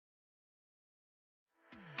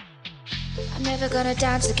Never gonna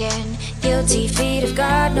dance again. Guilty feet have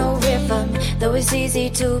got no rhythm, though it's easy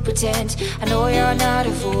to pretend. I know you're not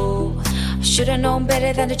a fool. I should've known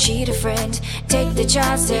better than to cheat a friend. Take the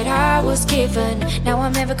chance that I was given. Now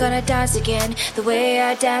I'm never gonna dance again the way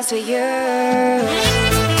I danced with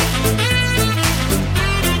you.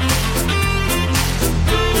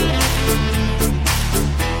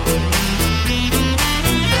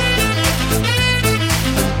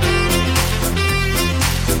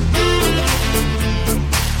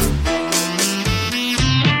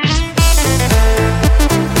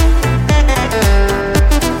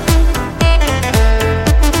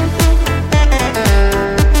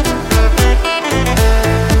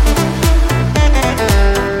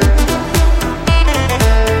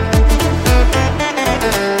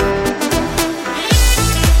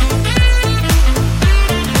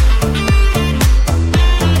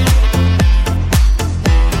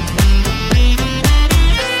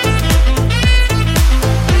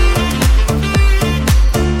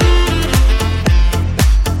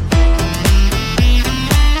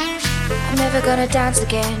 Dance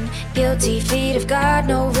again. Guilty feet have got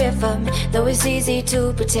no rhythm, though it's easy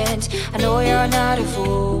to pretend. I know you're not a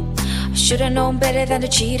fool. I should've known better than to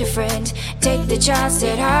cheat a friend. Take the chance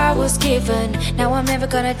that I was given. Now I'm never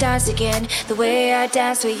gonna dance again the way I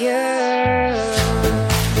danced with you.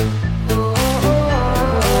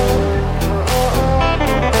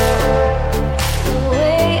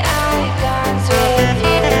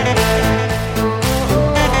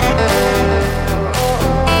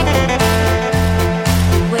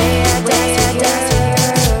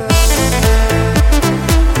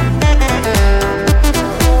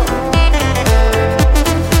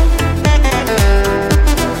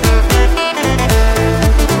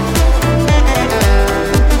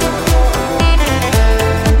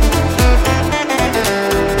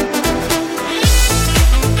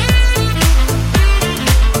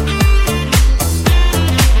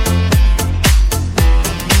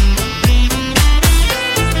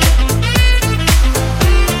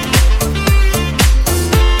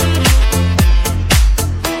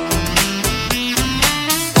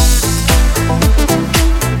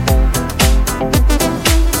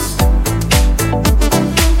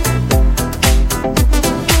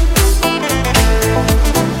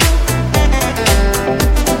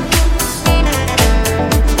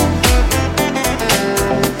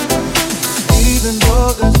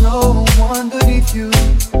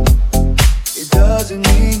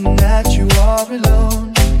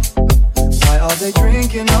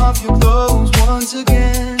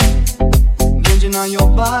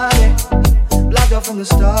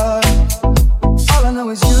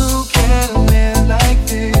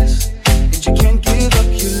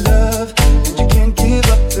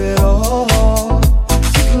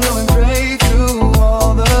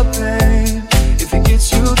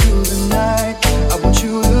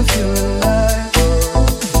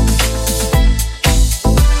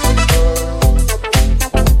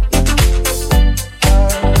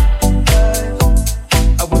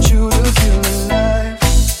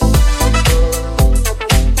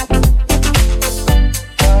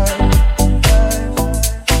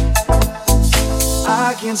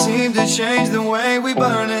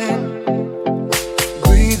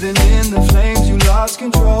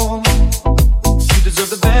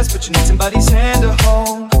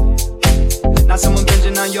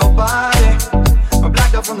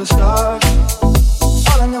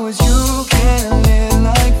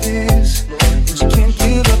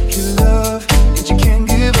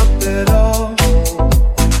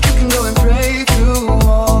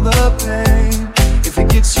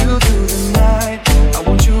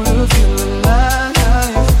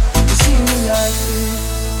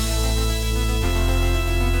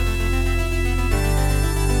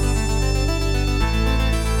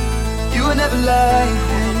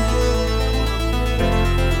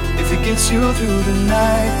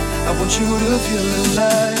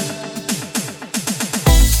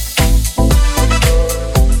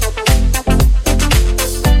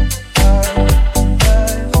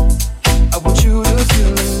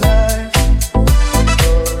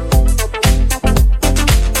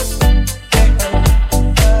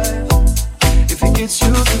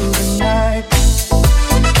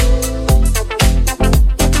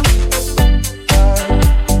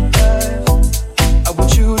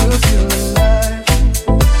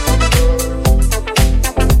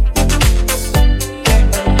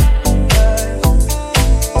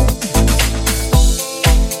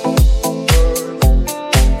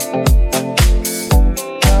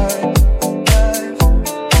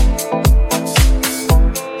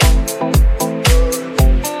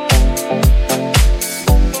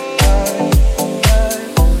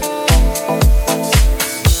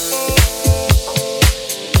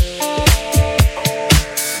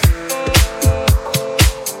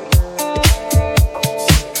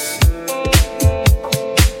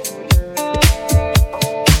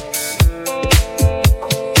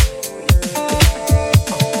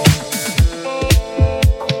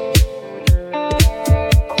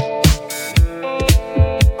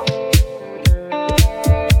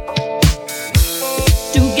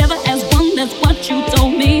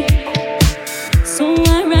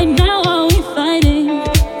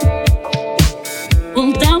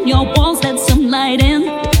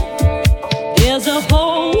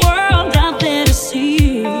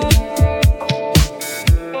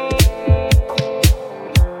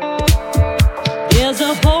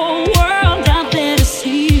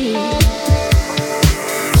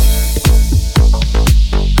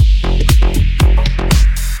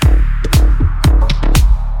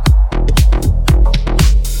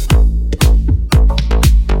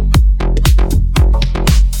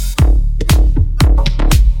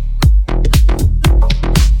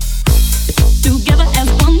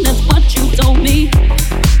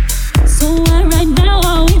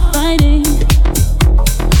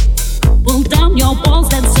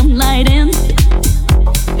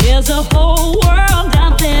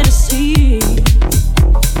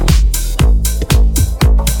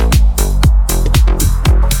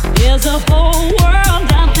 a whole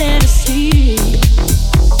world out there to see.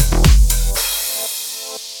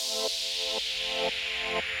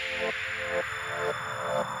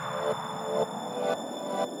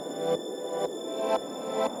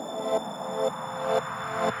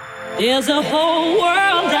 There's a whole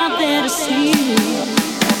world out there to see.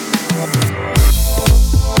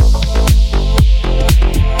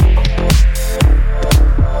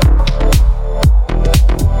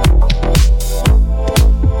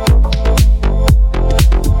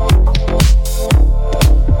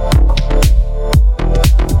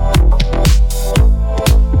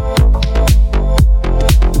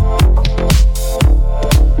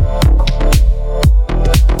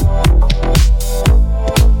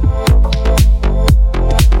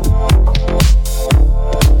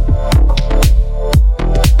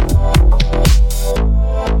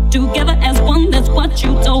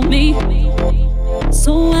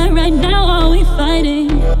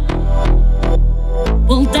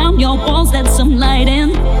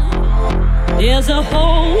 There's a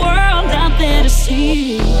whole world out there to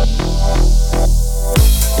see.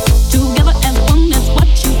 Together as one, that's what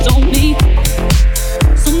you told me.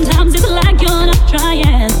 Sometimes it's like you're not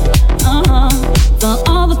trying. For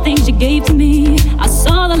all the things you gave to me, I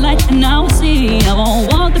saw the light and now I see. I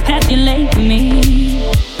won't walk the path you laid for me.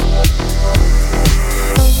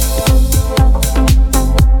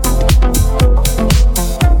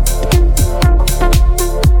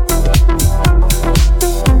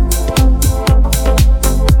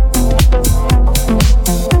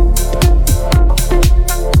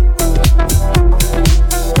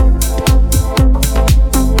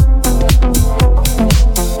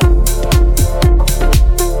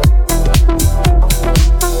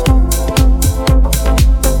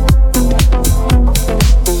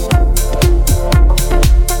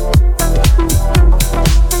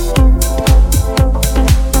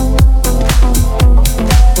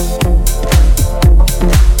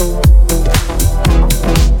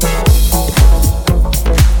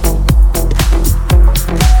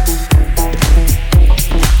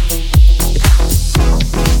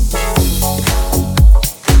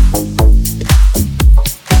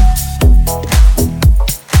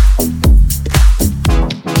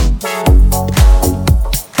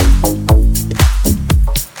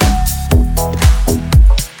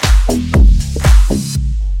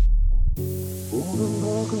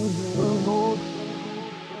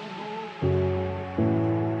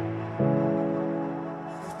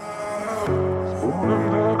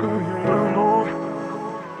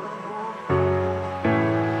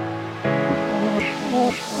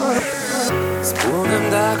 Spune-mi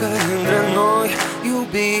dacă între noi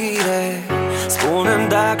iubire, spune-mi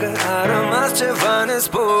dacă a rămas ceva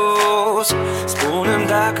nespus. Spune-mi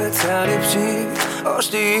dacă ți-a lipsit o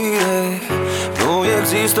știre. Nu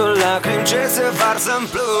există lacrimi ce se varsă în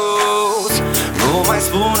plus. Nu mai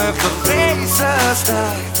spune că vrei să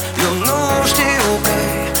stai. Eu nu știu că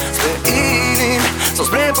spre inimi sau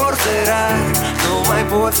spre porțerari. Nu mai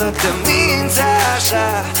pot să te minți așa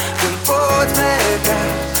când poți pleca.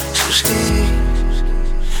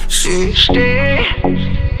 Și știi,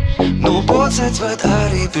 nu pot să-ți văd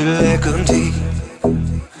aripile când vii,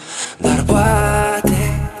 dar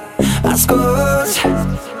poate asculți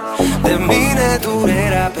de mine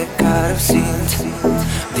durerea pe care o simt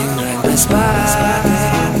din răni pe spate.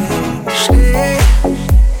 Știi,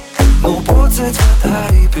 nu pot să-ți văd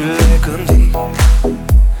aripile când vii,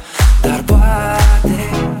 dar poate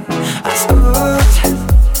asculți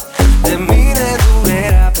de mine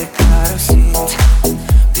durerea pe care o simt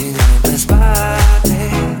din răni pe spate.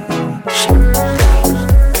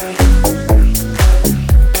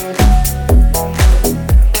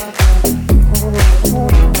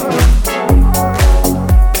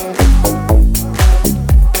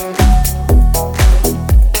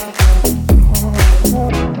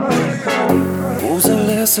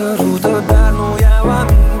 Buzele sărută, dar nu iau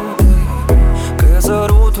aminte, că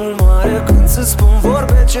sărutul moare când se spun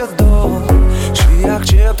vorbe ce dor și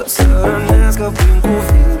acceptă să rănească prin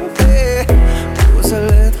cuvinte.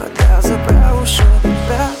 Buzele trădează prea ușor,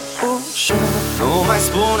 prea ușor. Nu mai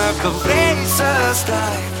spune că vrei să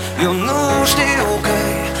stai. Eu nu știu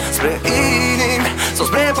că-i spre inimi sau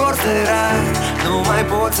spre porțerari. Nu mai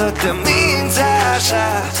pot să te minți așa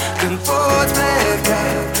când poți pleca.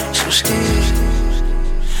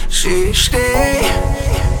 Și știi,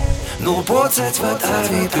 nu pot să-ți văd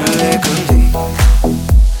aripile când vii,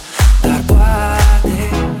 dar poate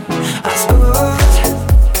asculți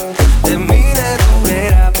de mine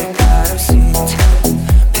durerea pe care o simți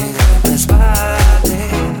din răni pe spate.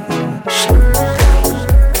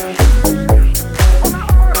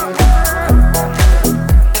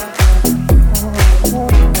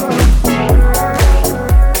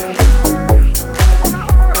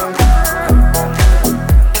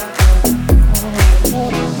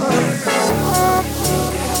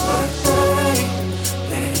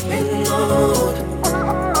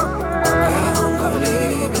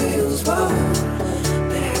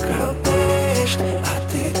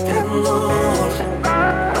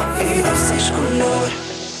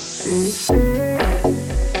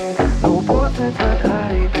 să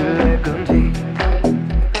dai pe le gândi.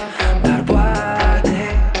 Dar poate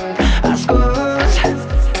asculți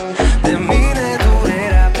de mine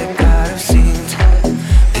durerea pe care o simt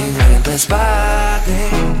din vânt pe spate.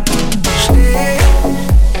 Știi,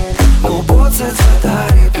 nu pot să-ți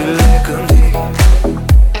dai pe le gândi.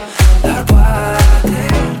 Dar poate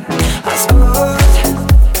asculți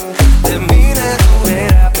de mine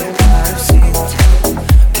durerea pe care o simt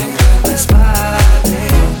din vânt pe spate.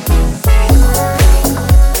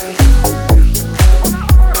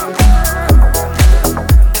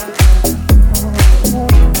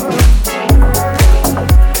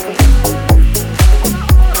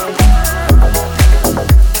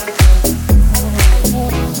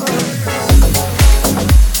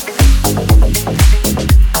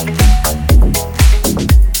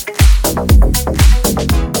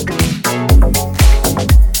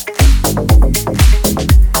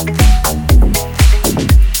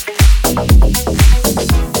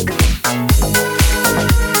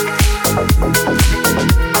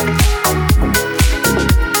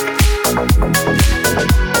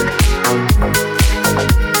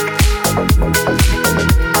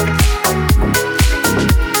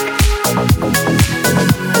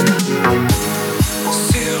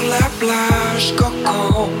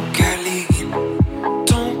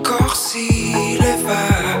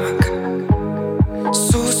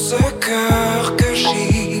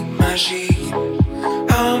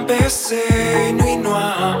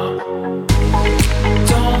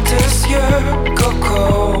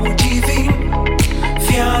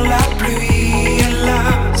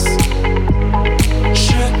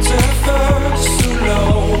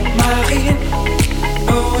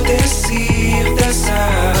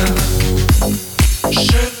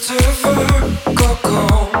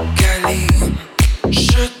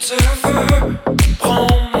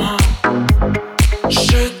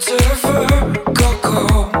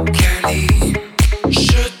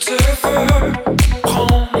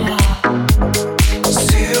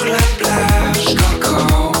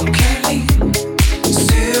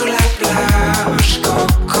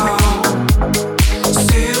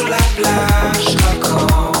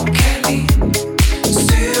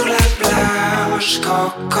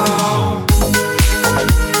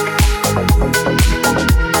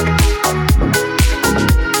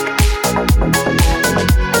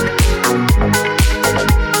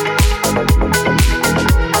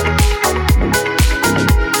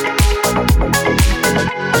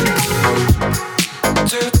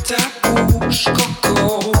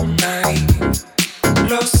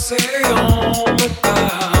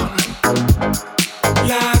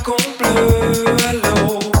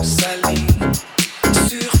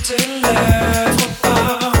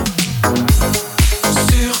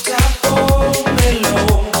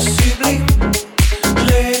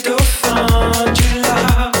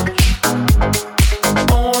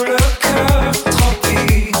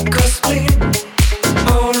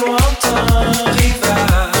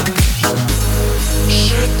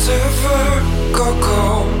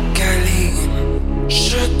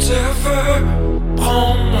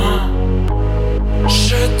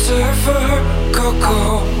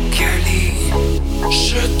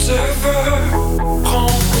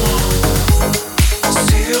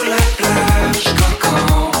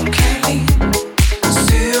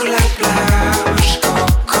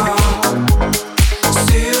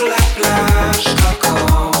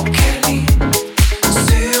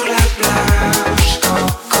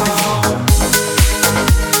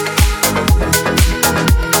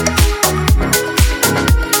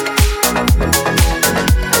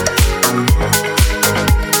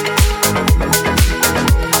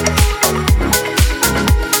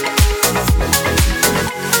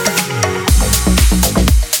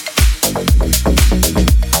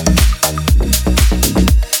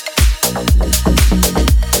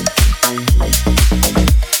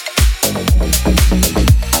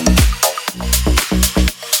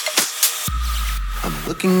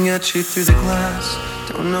 You through the glass,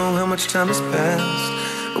 don't know how much time has passed.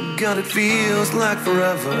 Oh God, it feels like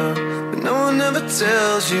forever, but no one ever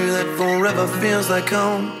tells you that forever feels like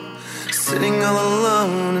home. Sitting all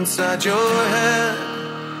alone inside your head.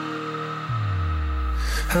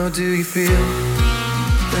 How do you feel?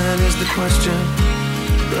 That is the question.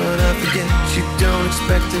 But I forget you don't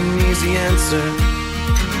expect an easy answer.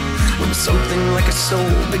 When something like a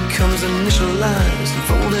soul becomes initialized and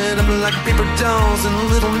folded up like paper dolls and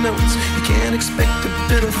little notes, you can't expect a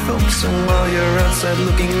bit of folks. So while you're outside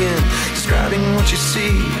looking in, describing what you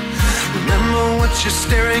see, remember what you're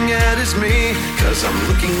staring at is me. Cause I'm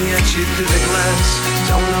looking at you through the glass.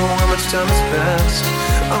 Don't know how much time has passed.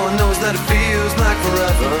 All I know is that it feels like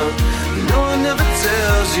forever. No one ever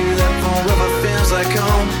tells you that forever feels like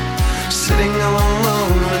home, sitting all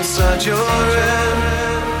alone inside your head.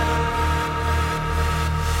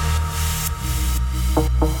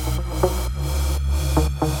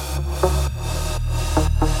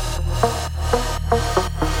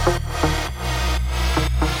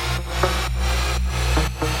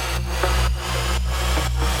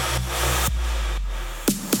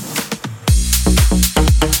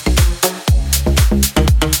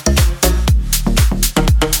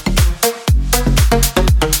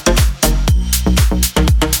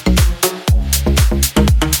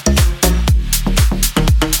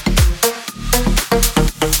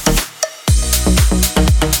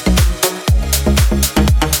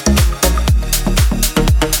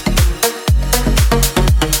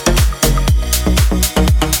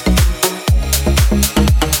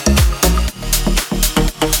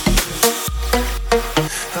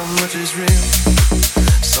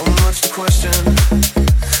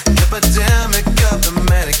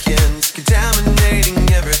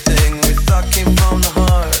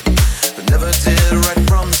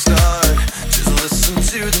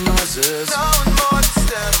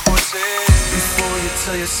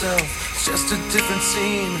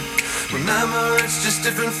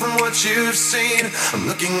 You've seen, I'm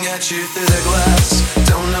looking at you through the glass.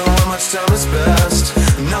 Don't know how much time has passed,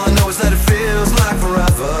 and all I know is that it feels like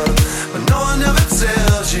forever. But no one ever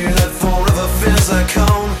tells you that forever feels like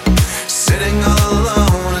home, sitting all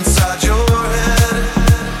alone inside your head.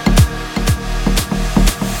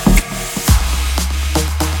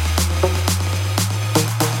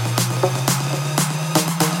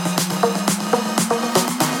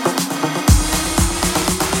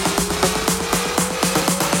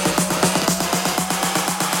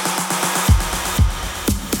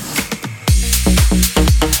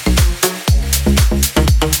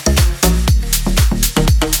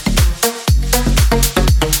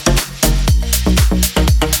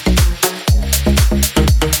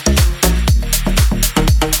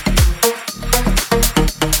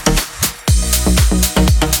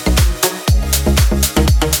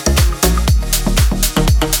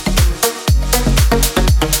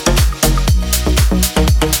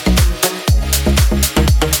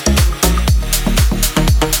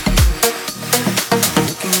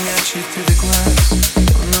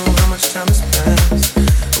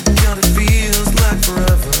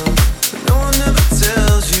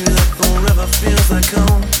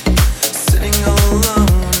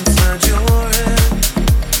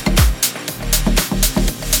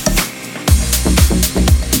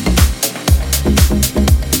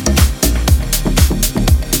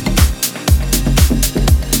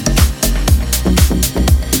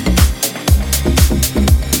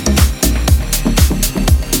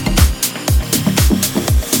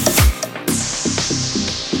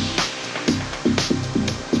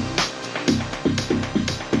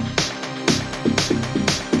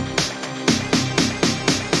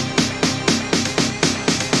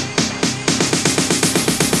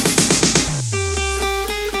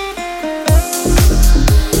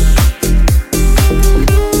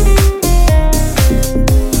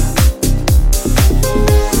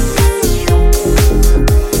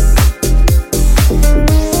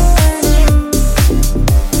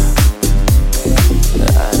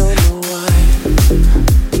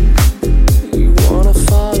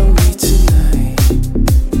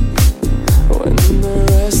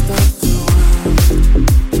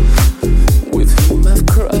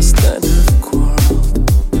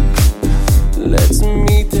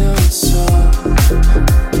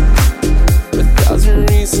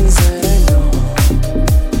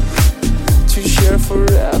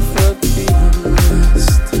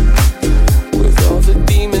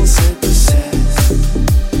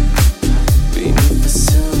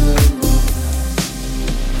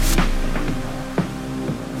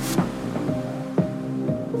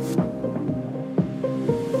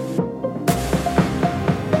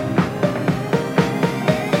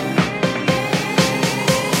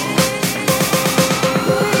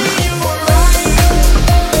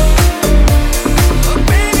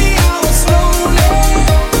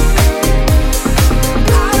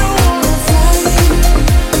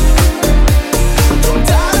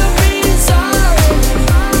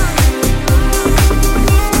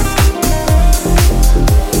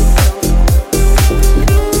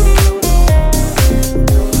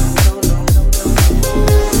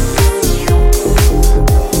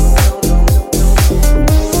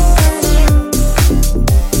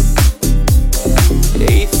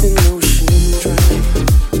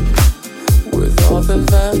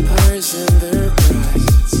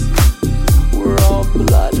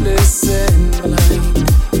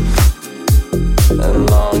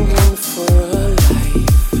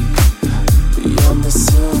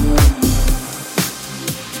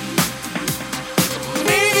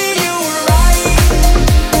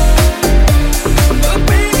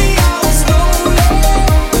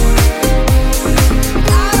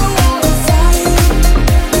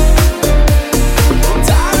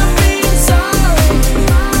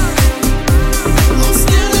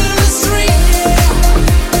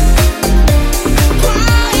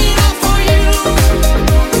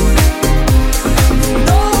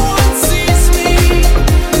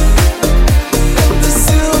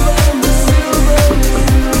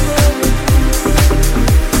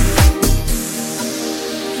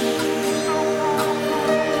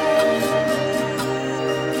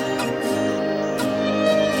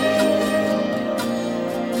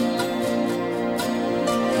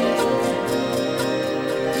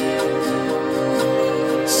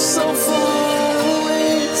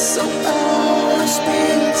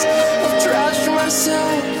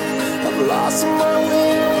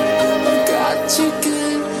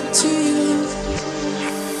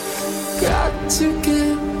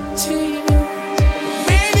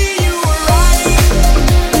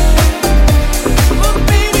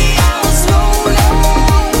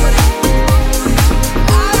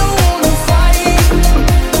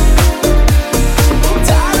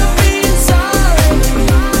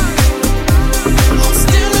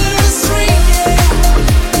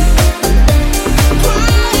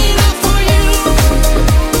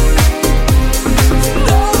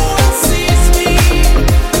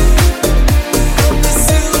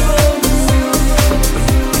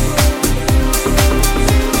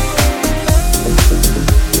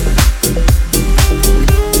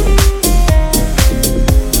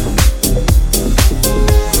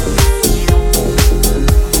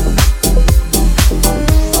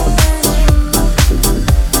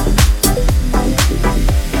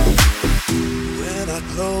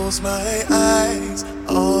 close my eyes,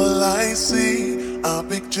 all I see are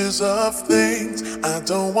pictures of things I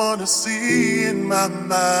don't wanna see in my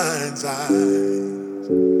mind's eye.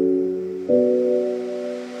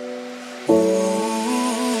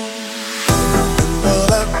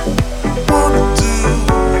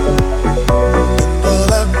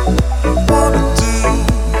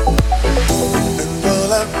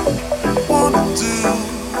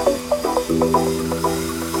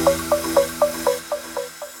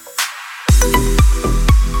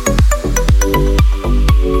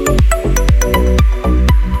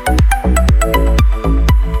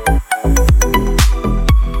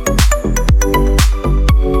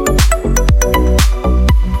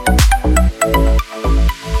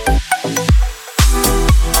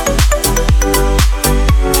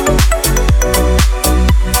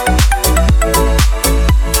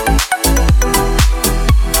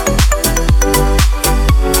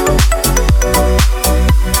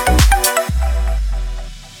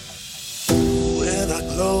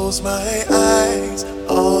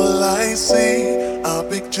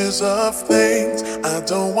 Of things I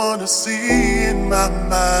don't wanna see in my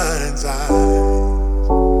mind's eye.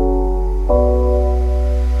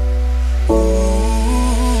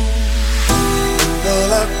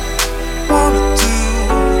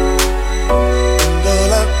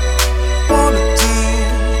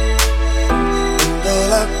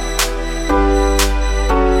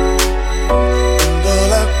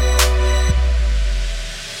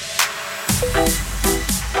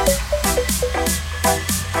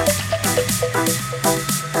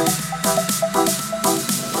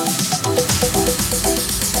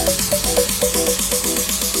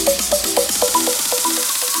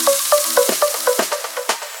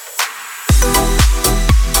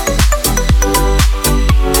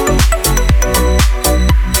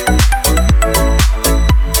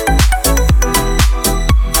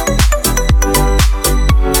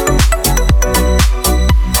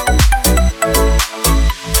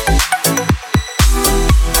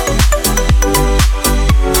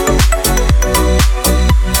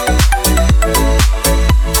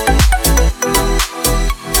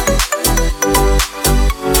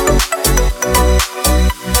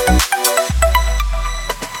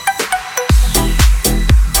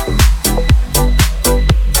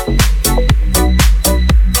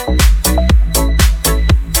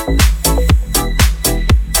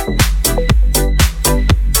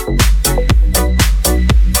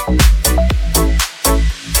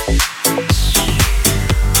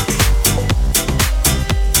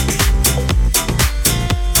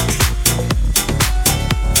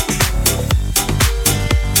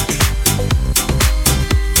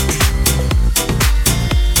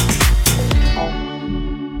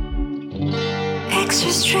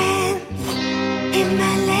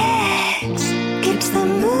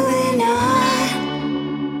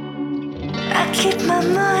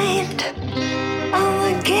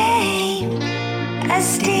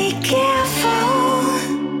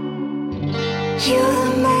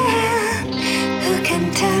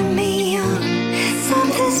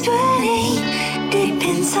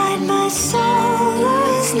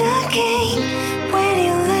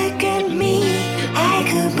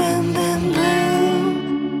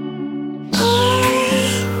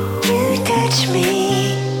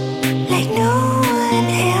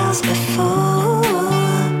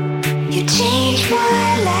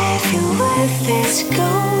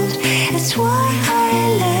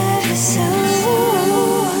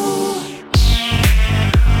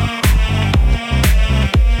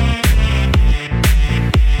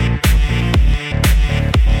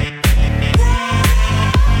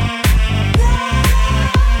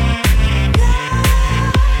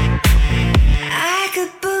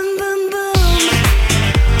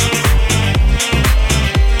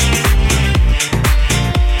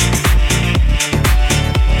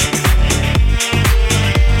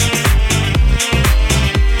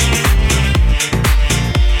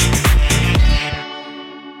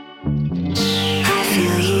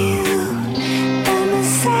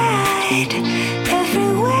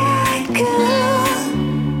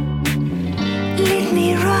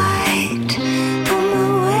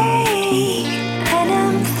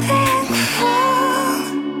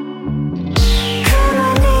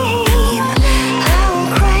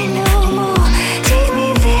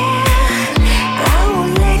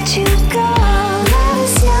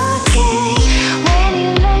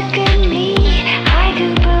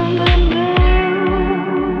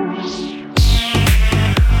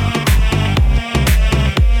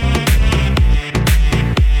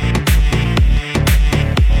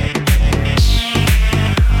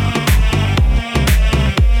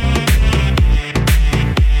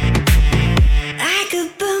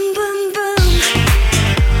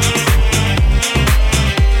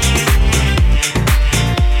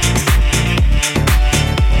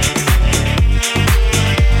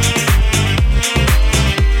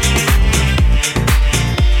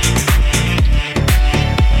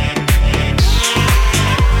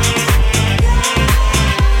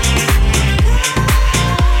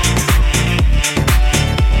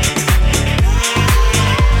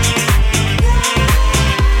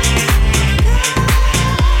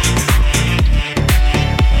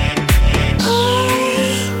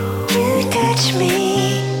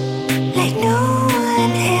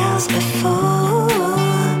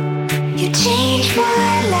 You changed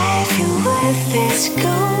my life, you're worth this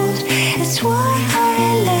gold. It's why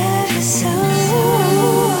I love you so.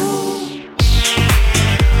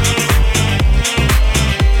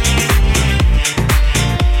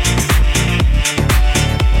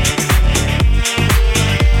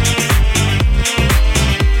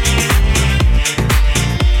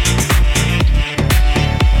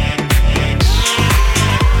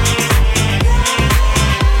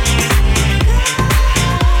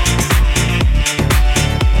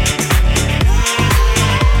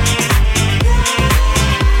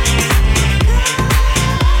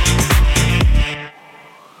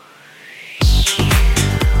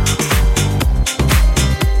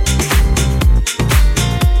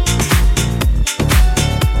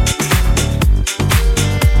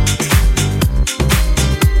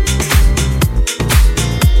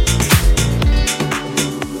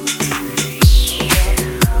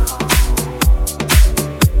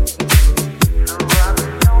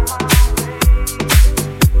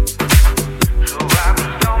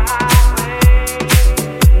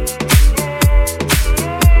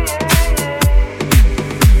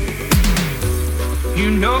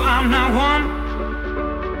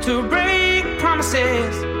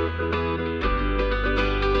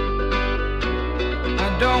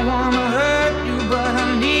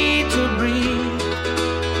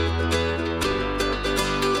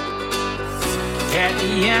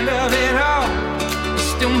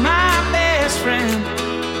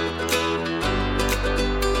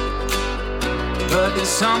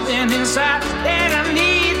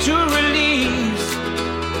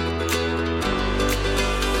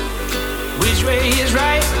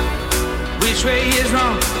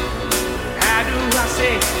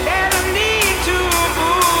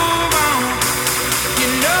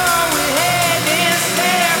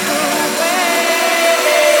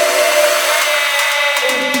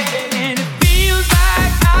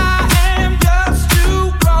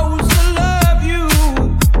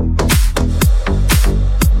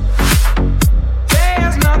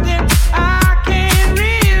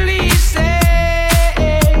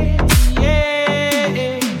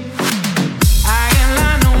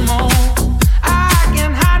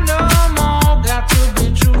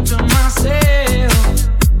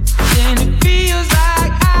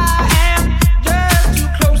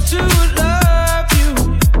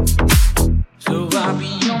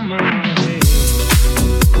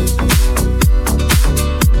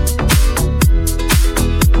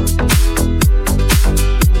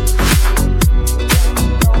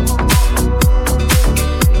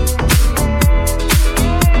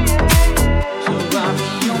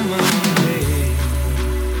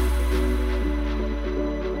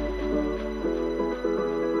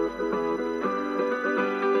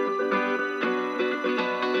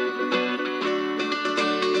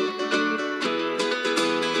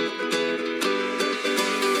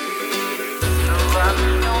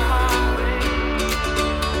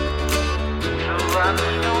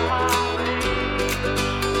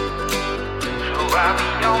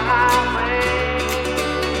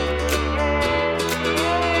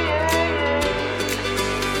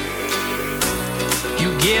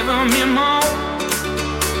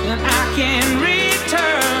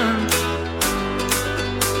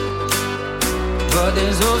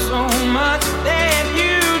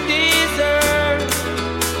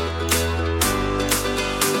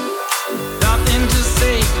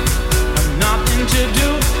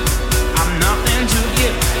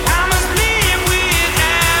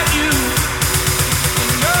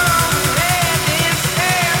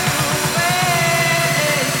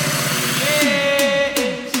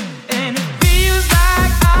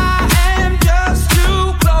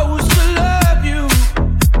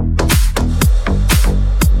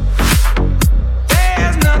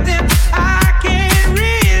 There's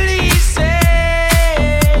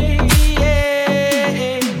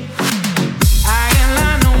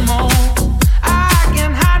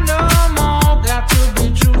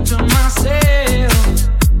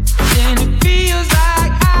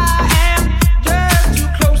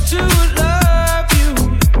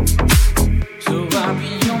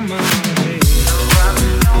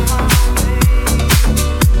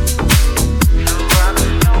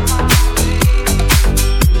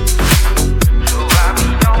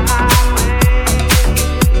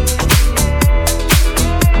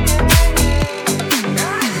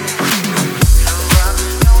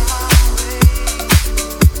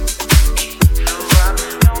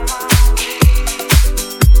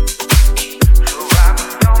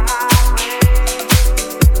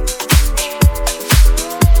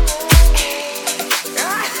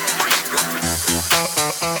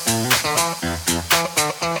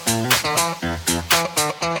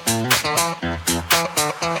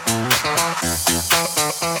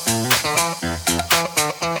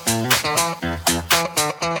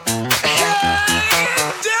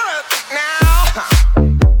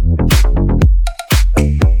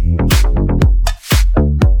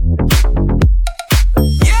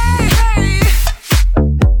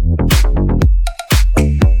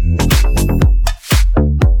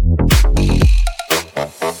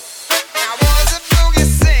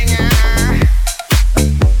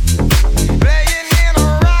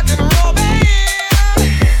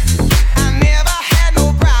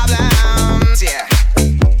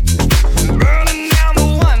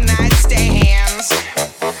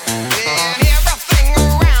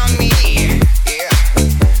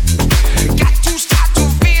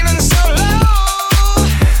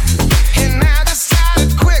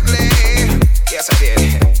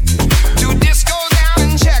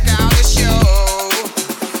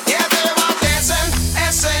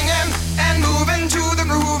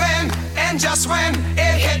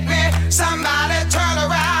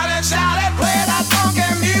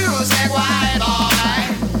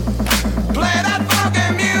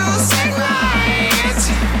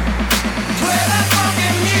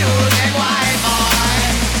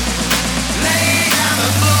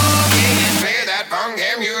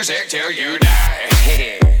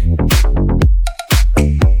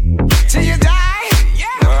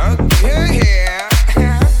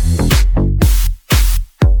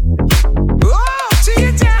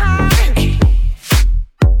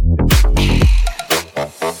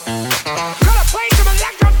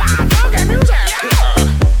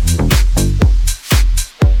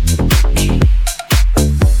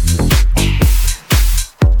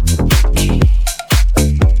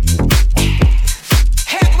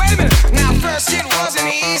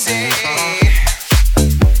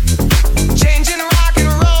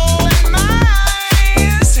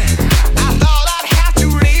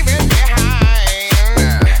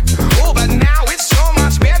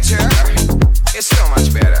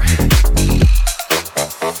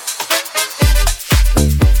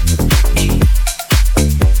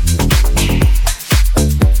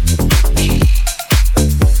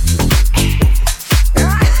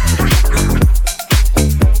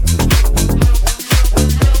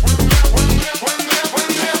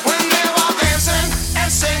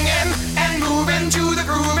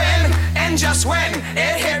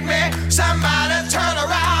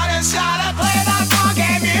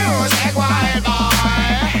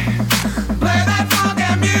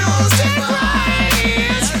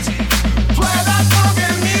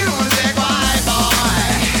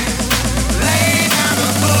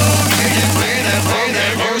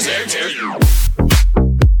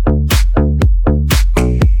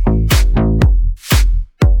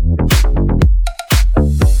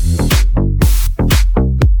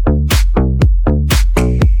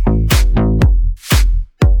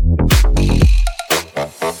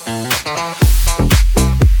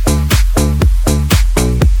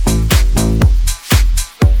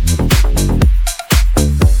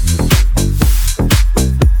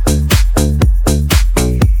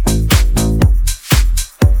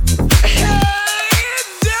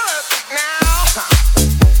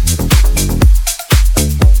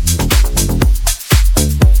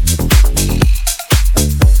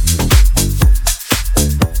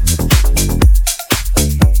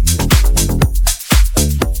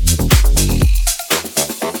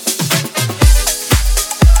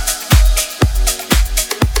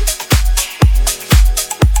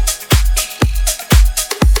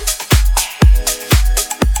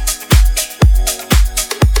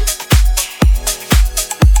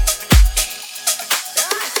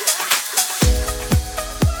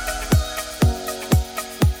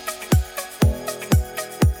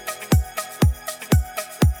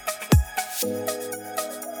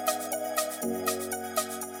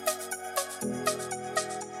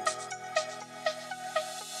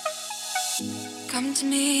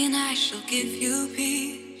me and I shall give you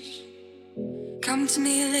peace. Come to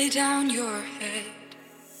me, lay down your head.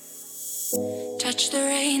 Touch the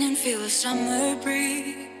rain and feel the summer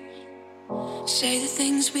breeze. Say the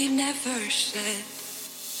things we've never said.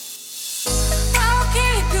 I'll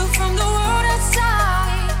keep you from the world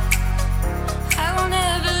outside. I will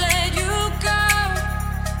never let you go.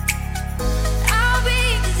 I'll be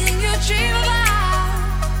the thing you dream about.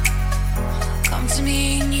 Come to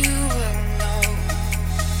me and you will know.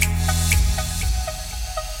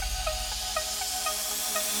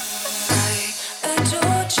 I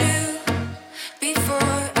adored you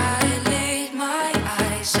before I laid my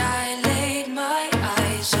eyes. I laid my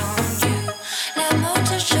eyes on you. Now more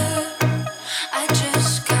to show. I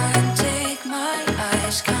just can't take my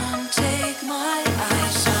eyes, can't take my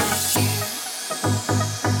eyes off you.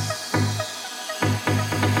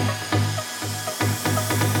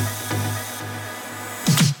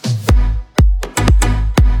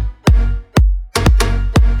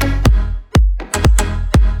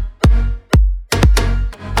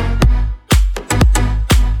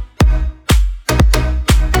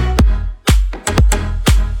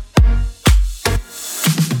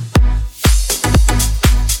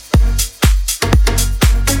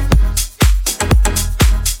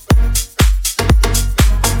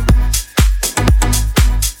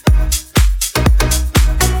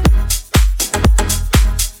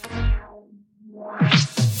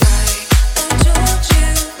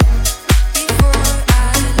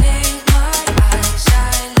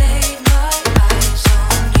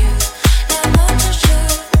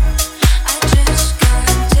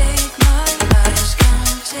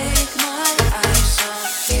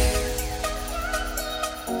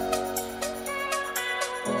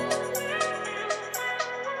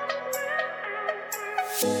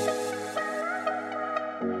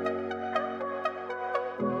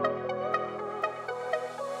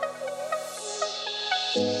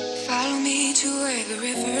 Follow me to where the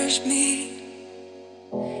rivers meet.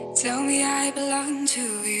 Tell me I belong to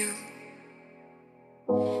you.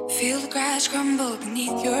 Feel the grass crumble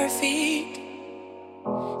beneath your feet.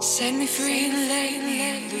 Set me free and let me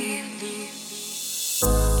leave.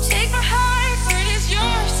 Take my heart, for it is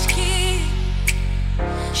yours to keep.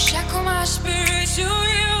 Shackle my spirit to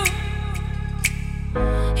you.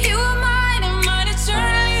 You are mine and mine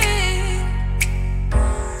eternally.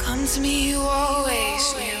 Come to me, you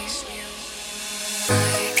always will. I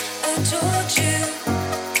adored you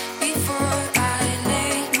before I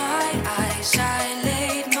laid my eyes. I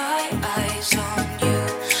laid my eyes on you.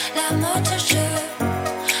 Now more to show.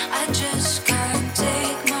 I just can't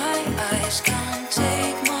take my eyes, can't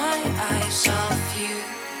take my eyes off you.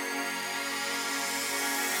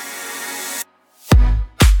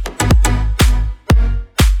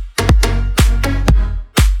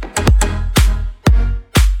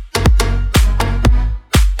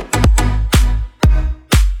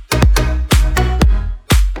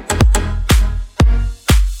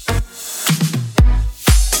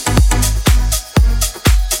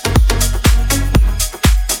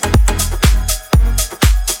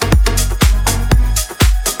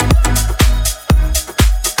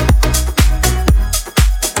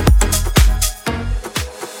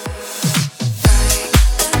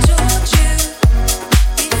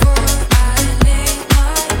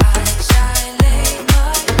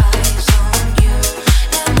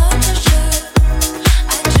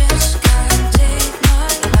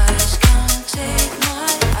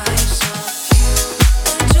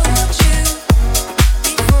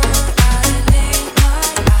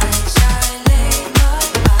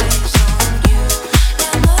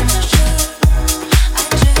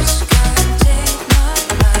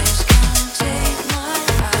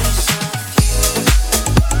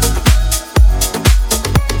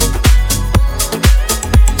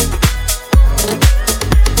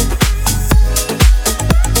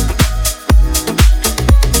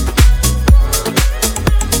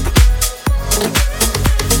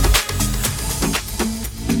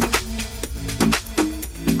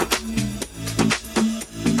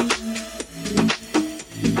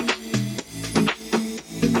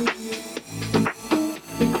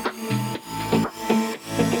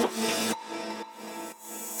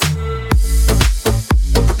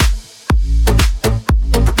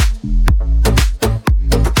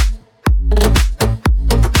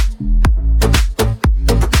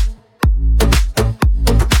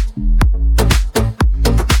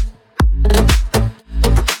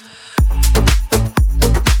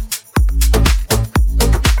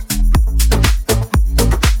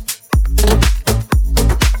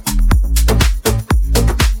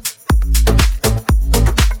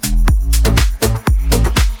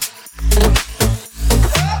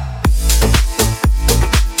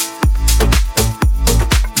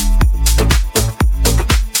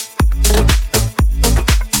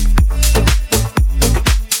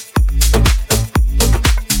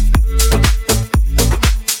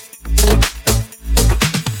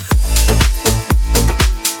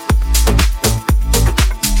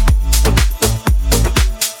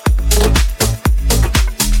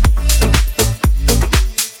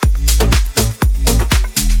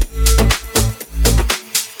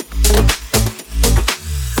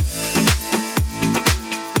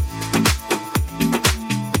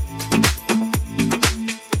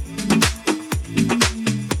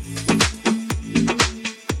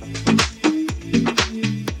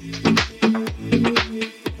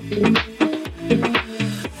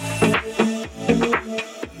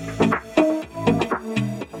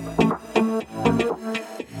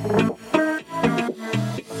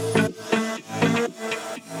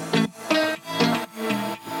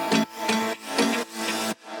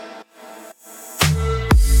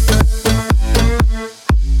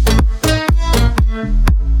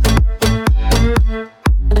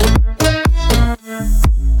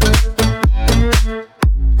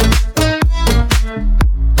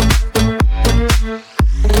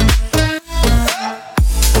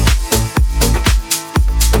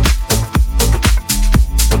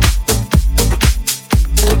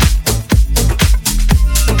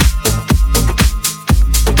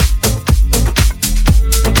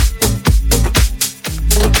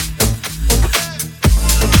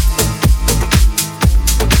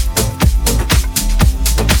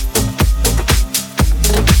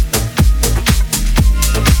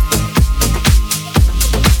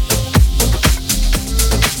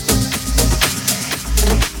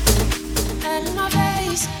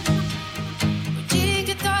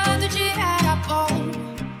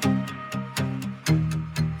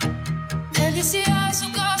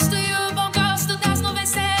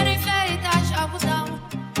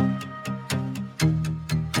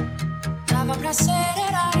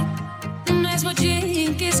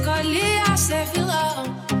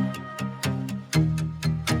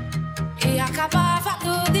 Acabava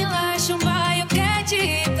tudo em lanche, um banho quente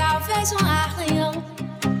e talvez um arranhão.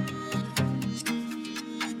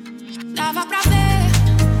 Dava pra ver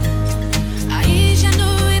a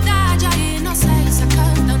ingenuidade, a inocência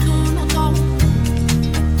cantando no tom.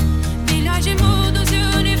 Milhões de mundos e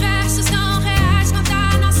universos tão reais quanto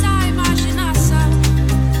a nossa imaginação.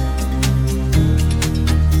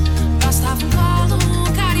 Bastava um colo,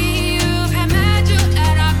 um carinho, o remédio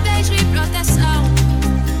era beijo e proteção.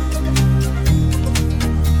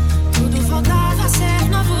 Tudo voltava a ser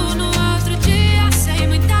novo no outro dia, sem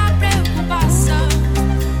muita preocupação.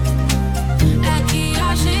 É que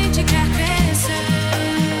a gente quer crescer,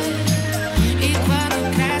 e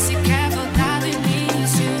quando cresce quer voltar do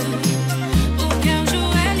início. Porque um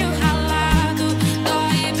joelho ralado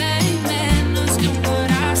dói bem menos que um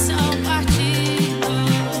coração partido.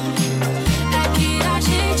 É que a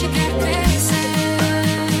gente quer crescer,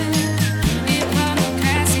 e quando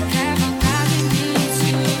cresce quer voltar do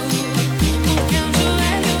início. Porque um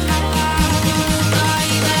joelho ralado dói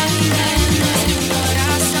bem menos que um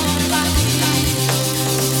coração partido.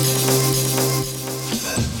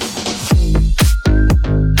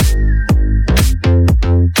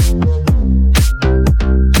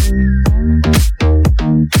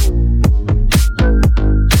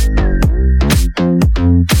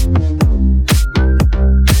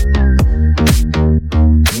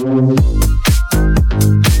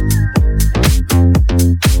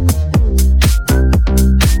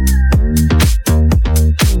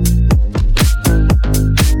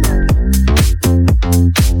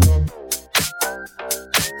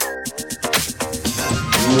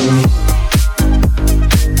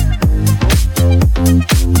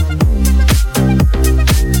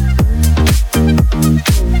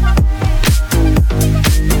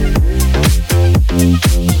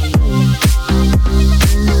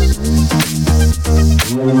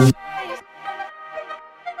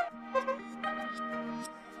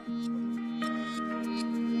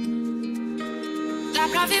 Dá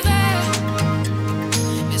pra viver,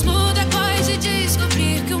 mesmo depois de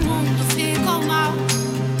descobrir que o mundo ficou mal.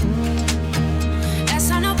 É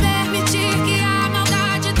só não permitir que a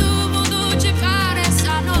maldade do mundo te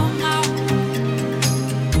pareça normal.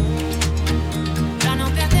 Pra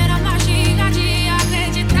não perder a magia de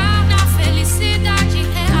acreditar na felicidade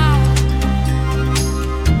real.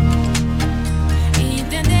 E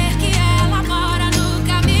entender que ela mora no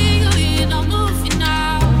caminho e não no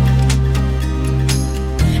final.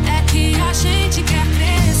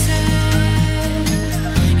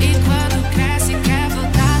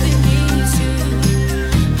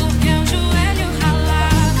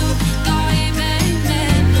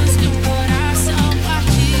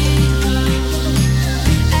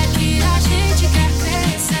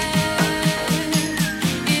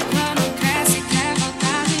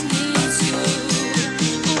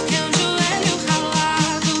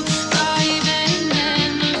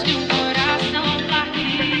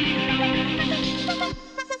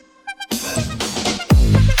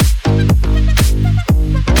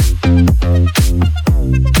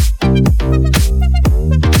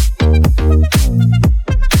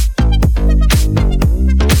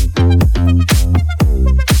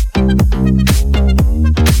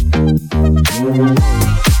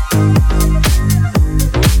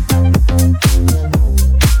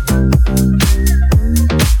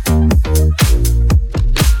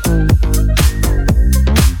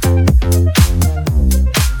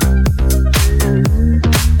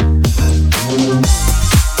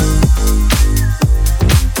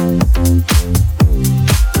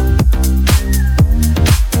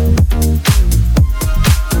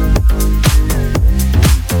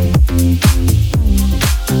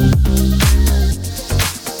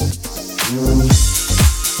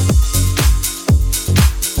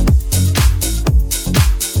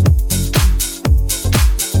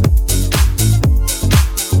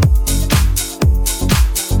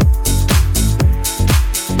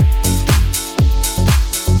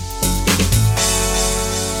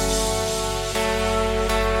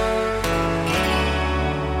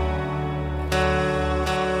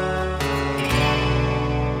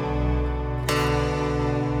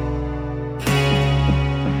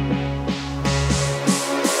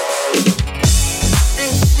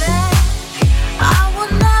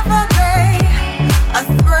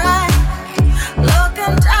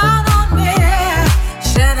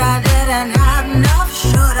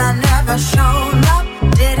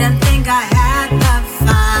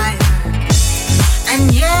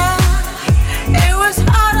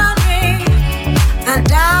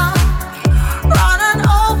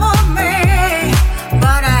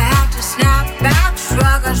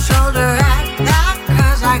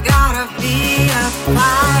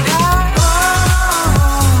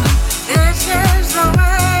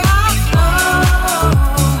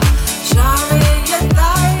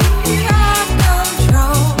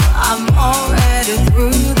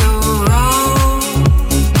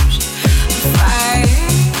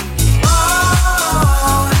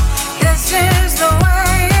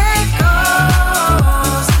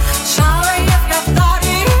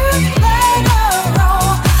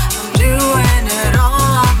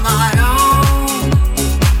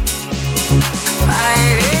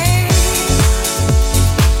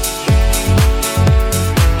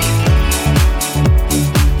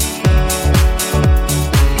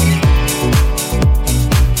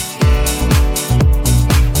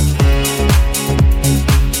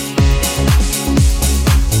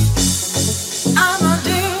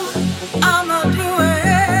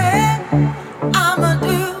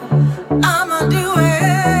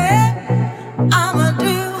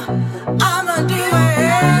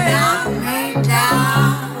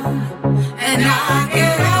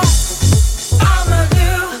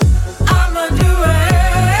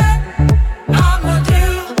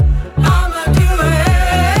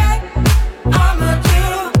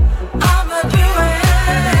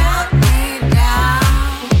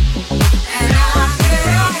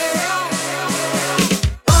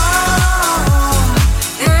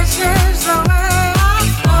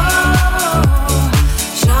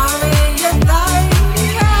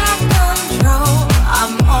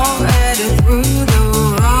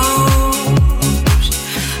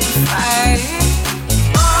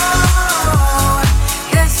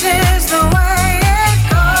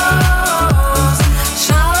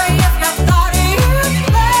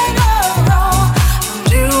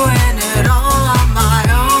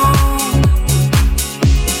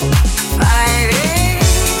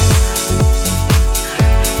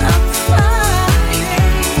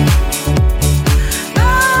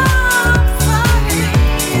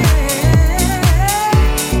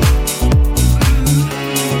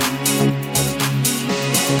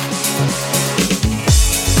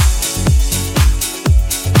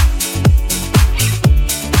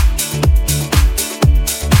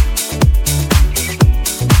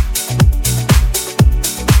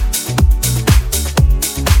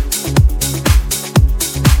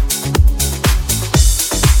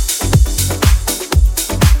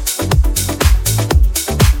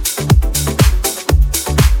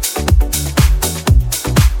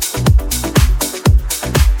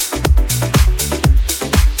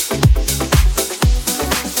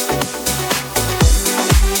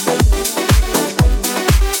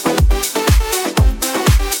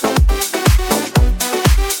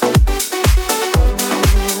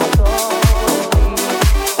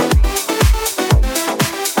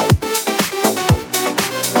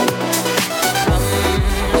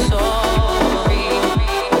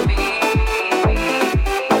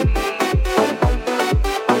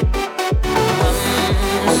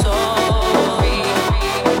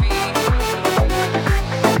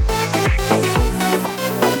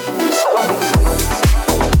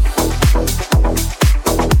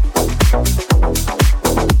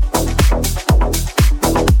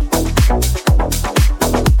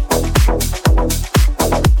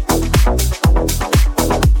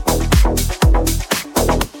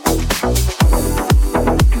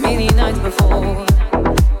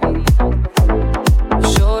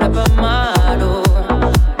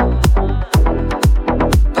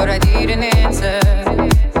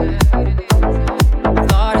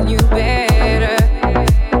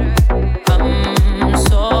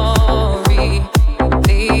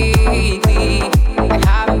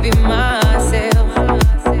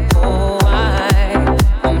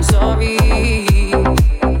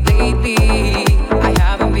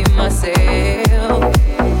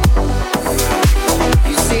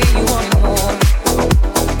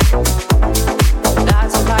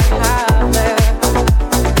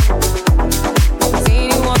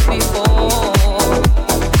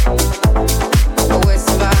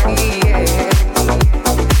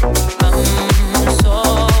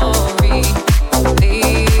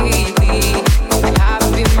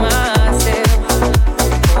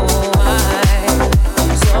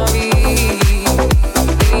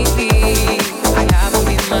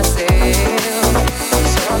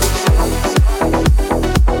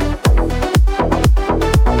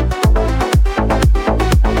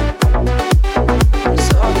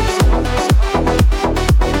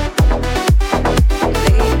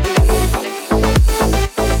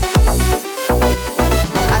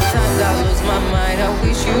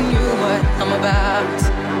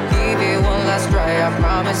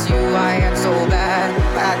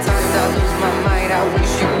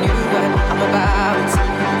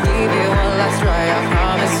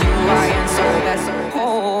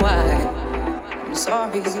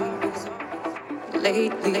 sorry.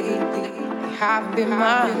 Lately, I've been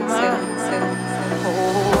myself.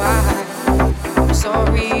 Oh, I'm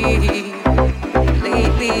sorry.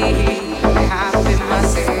 Lately, I've been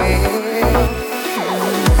myself.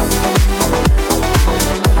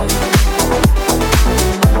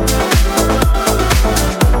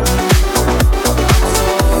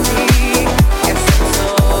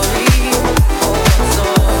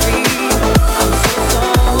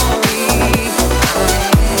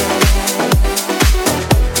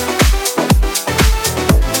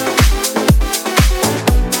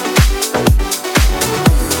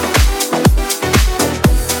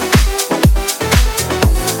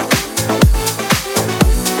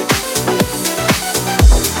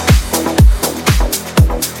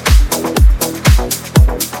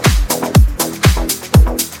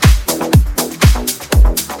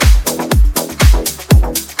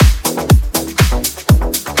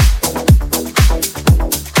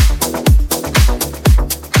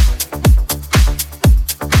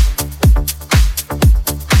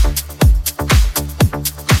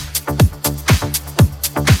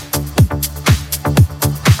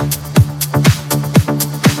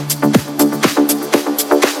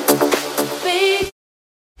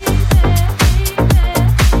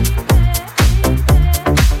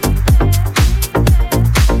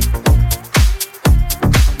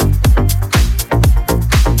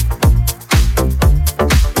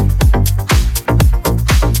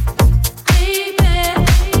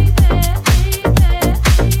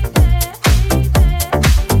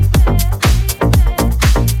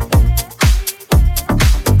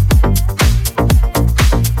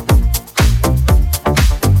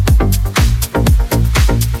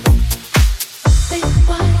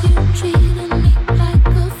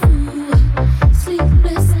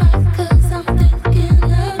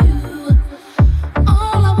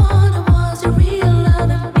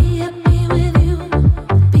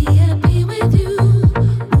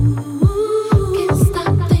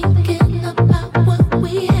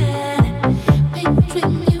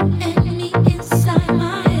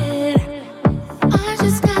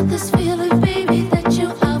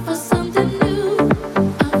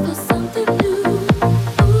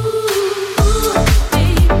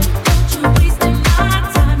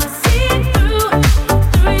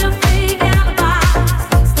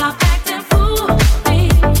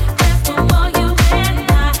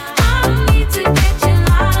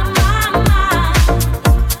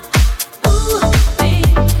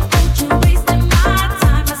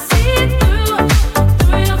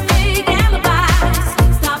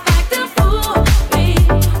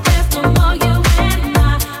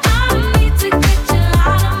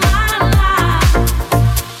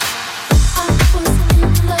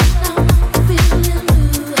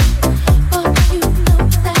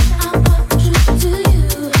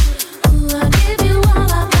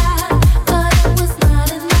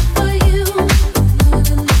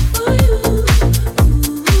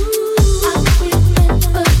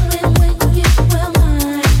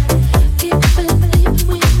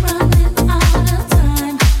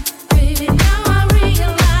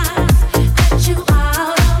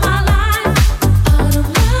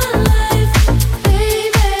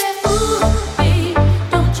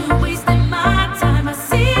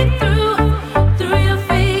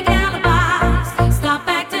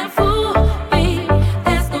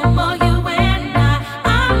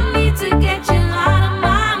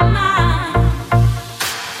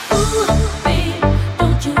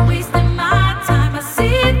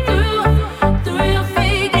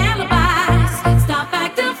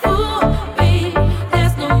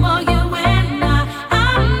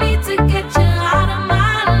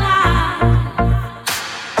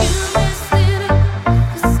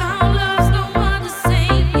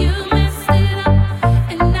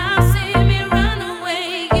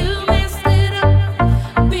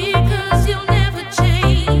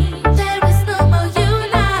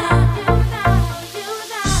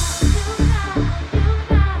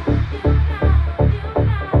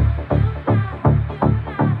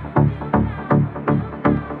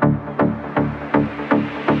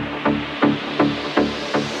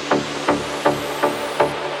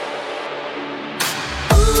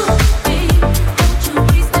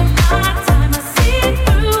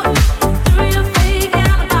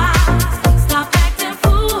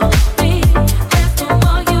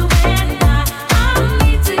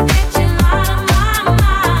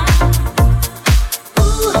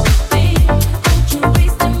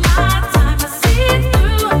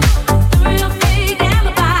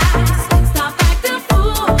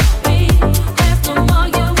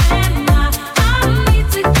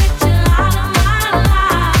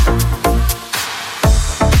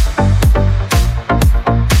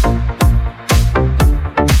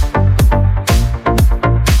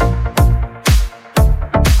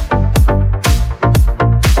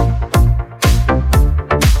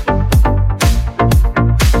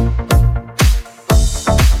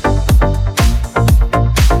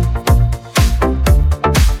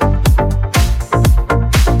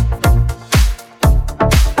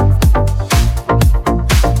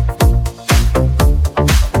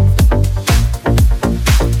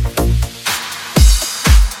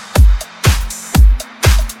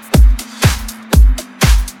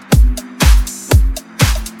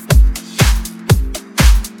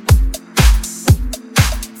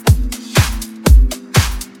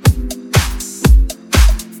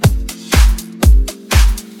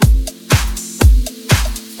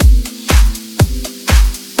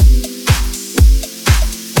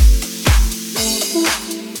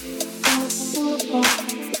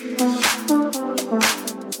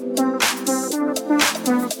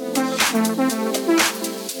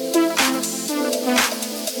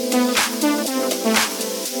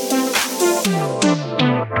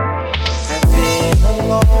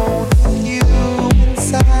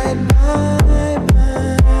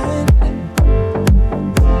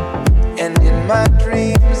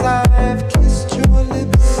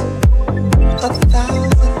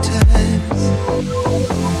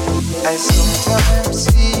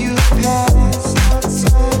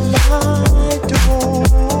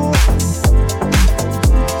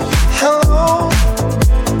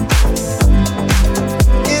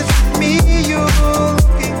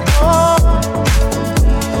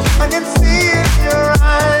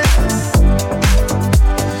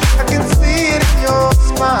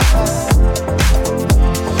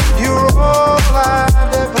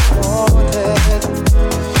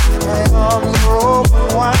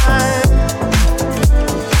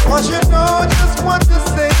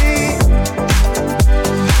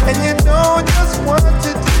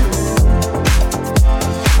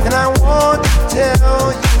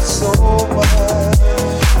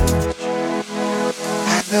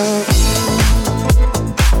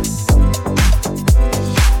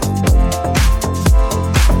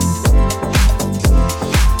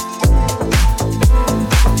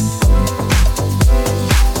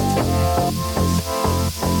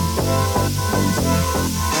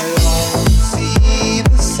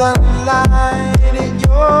 sunlight in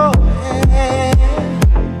your hand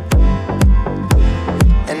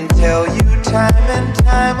and tell you time and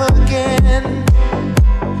time again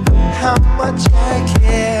how much I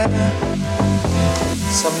care.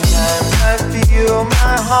 Sometimes I feel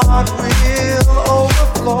my heart will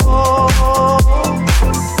overflow.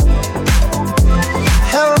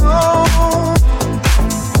 Hello,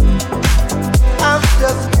 I've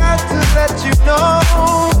just got to let you know,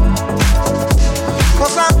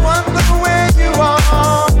 'cause I wonder where you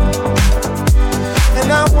are, and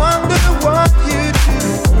I wonder what you do.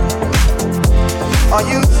 Are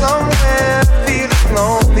you somewhere feeling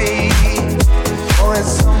lonely, or is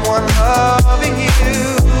someone loving you?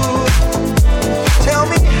 Tell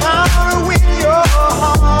me how to win your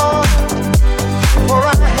heart, for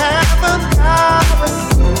I haven't got a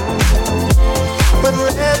clue. But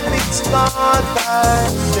let me start by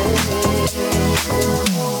saying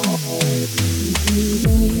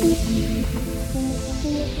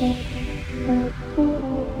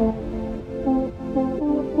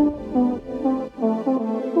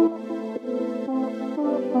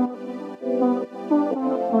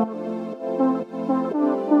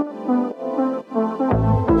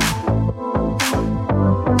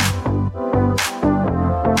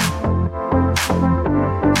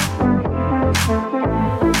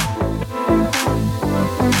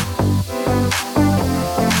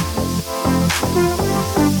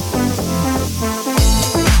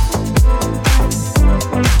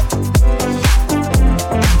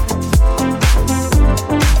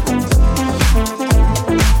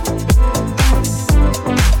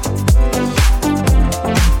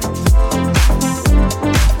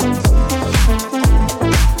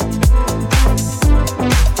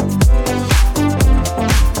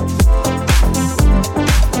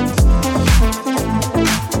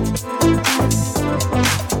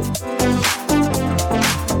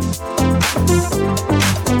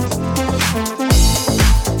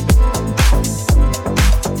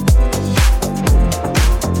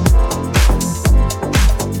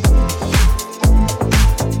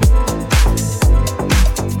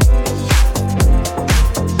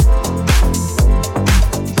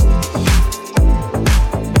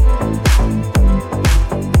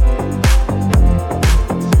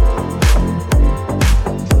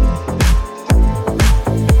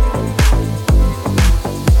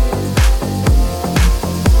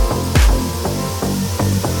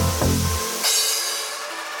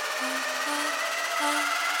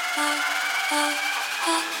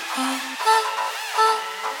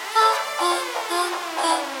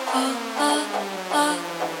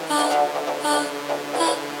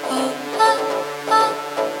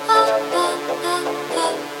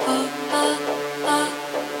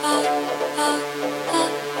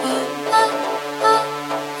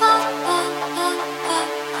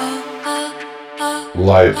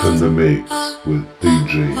Live in the mix with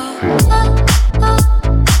DJ Filo.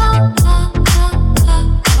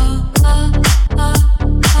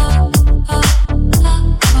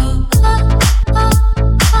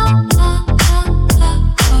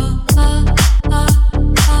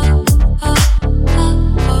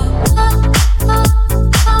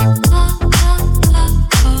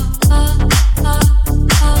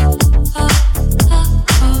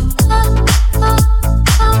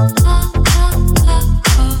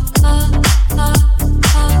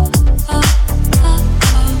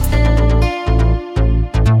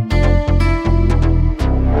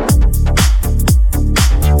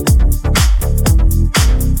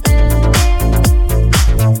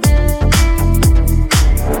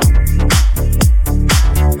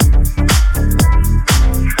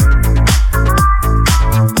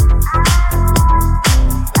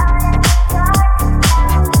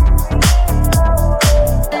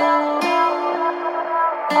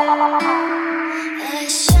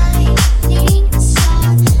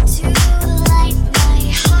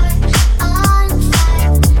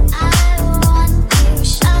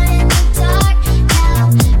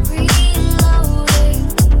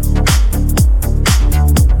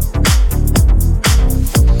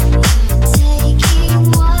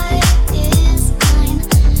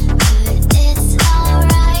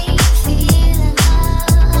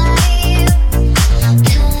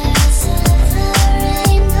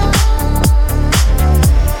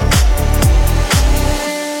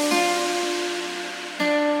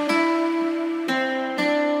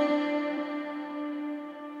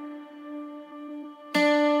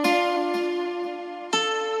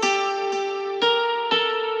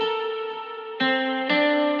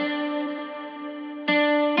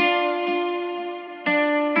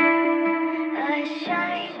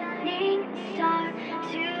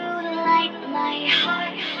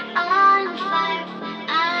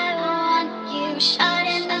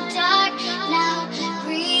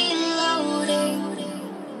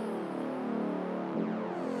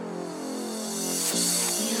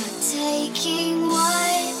 taking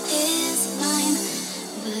what is mine,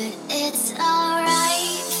 but it's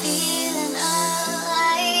alright, feeling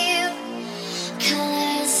alive.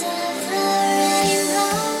 Colors of the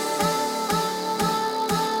rainbow.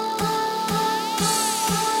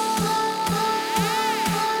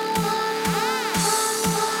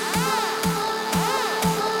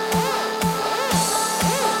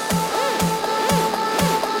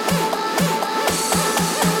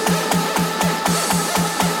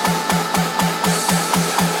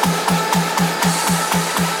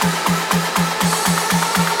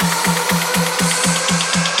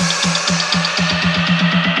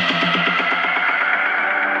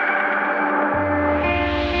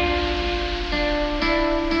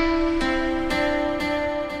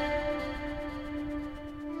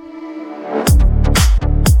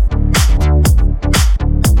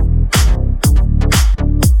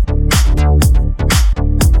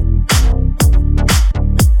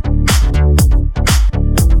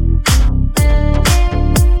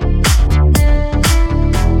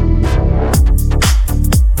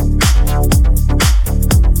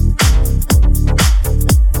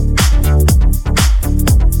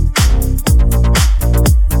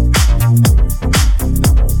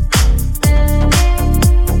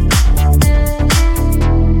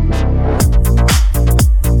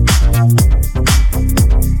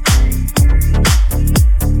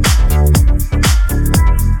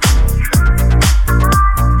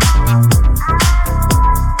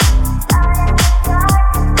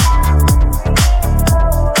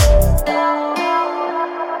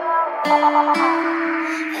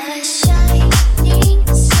 A shine.